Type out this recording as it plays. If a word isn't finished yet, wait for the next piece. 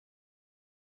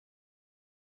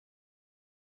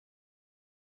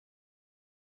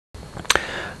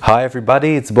Hi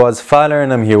everybody, it's Boaz Fowler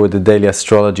and I'm here with the daily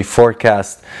astrology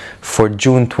forecast for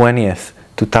June 20th,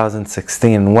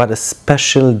 2016. What a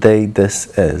special day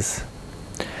this is.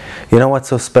 You know what's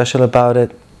so special about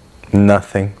it?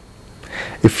 Nothing.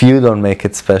 If you don't make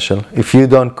it special, if you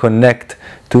don't connect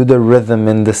to the rhythm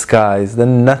in the skies,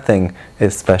 then nothing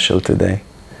is special today.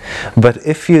 But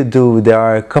if you do, there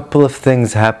are a couple of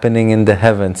things happening in the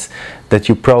heavens that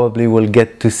you probably will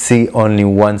get to see only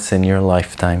once in your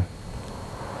lifetime.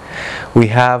 We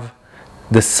have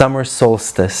the summer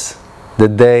solstice, the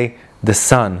day the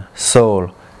sun,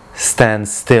 Sol, stands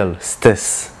still,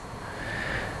 stis.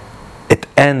 It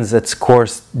ends its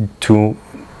course to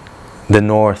the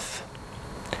north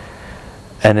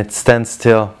and it stands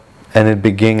still and it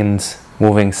begins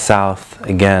moving south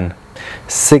again,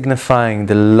 signifying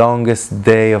the longest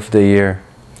day of the year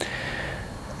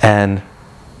and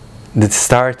the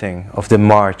starting of the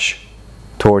march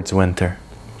towards winter.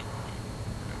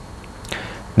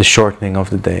 The shortening of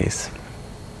the days.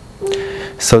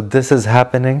 So this is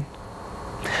happening.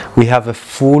 We have a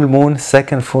full moon,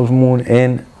 second full moon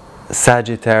in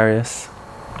Sagittarius,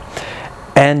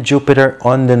 and Jupiter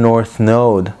on the North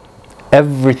Node.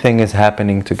 Everything is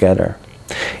happening together.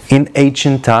 In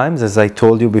ancient times, as I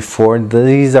told you before,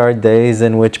 these are days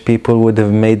in which people would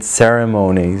have made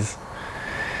ceremonies,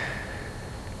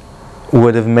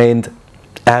 would have made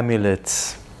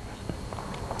amulets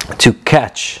to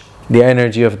catch the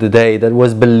energy of the day that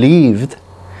was believed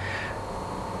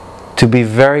to be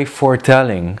very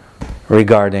foretelling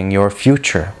regarding your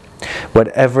future.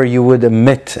 Whatever you would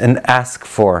emit and ask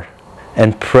for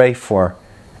and pray for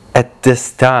at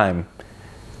this time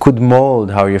could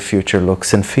mold how your future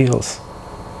looks and feels.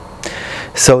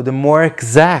 So the more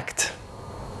exact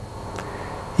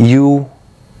you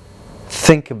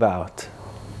think about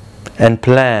and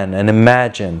plan and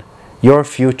imagine your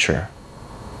future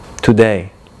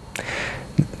today,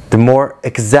 the more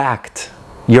exact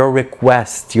your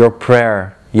request, your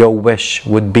prayer, your wish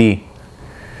would be,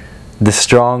 the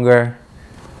stronger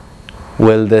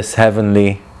will this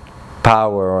heavenly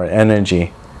power or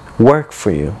energy work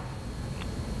for you.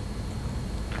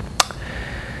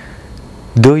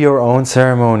 Do your own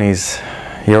ceremonies,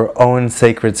 your own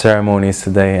sacred ceremonies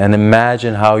today, and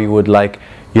imagine how you would like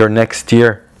your next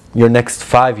year, your next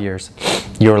 5 years,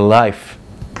 your life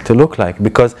to look like,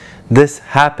 because this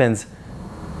happens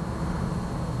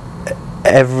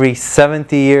every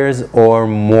 70 years or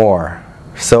more.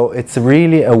 So it's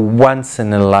really a once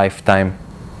in a lifetime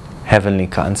heavenly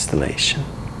constellation.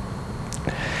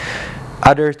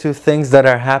 Other two things that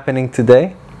are happening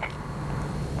today: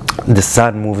 the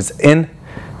sun moves in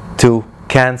to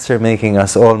Cancer, making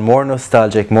us all more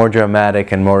nostalgic, more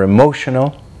dramatic and more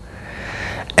emotional,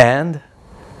 and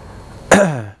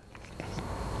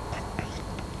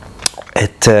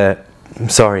at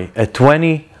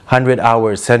 2000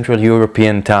 hours Central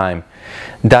European time,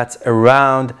 that's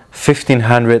around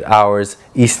 1500 hours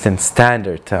Eastern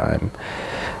Standard Time,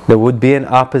 there would be an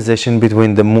opposition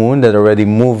between the moon that already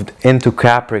moved into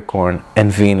Capricorn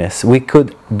and Venus. We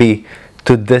could be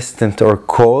too distant or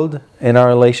cold in our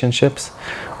relationships,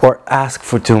 or ask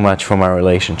for too much from our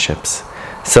relationships.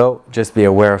 So just be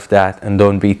aware of that and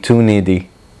don't be too needy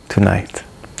tonight.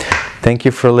 Thank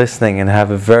you for listening and have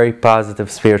a very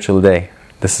positive spiritual day.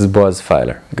 This is Boaz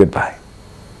Fowler. Goodbye.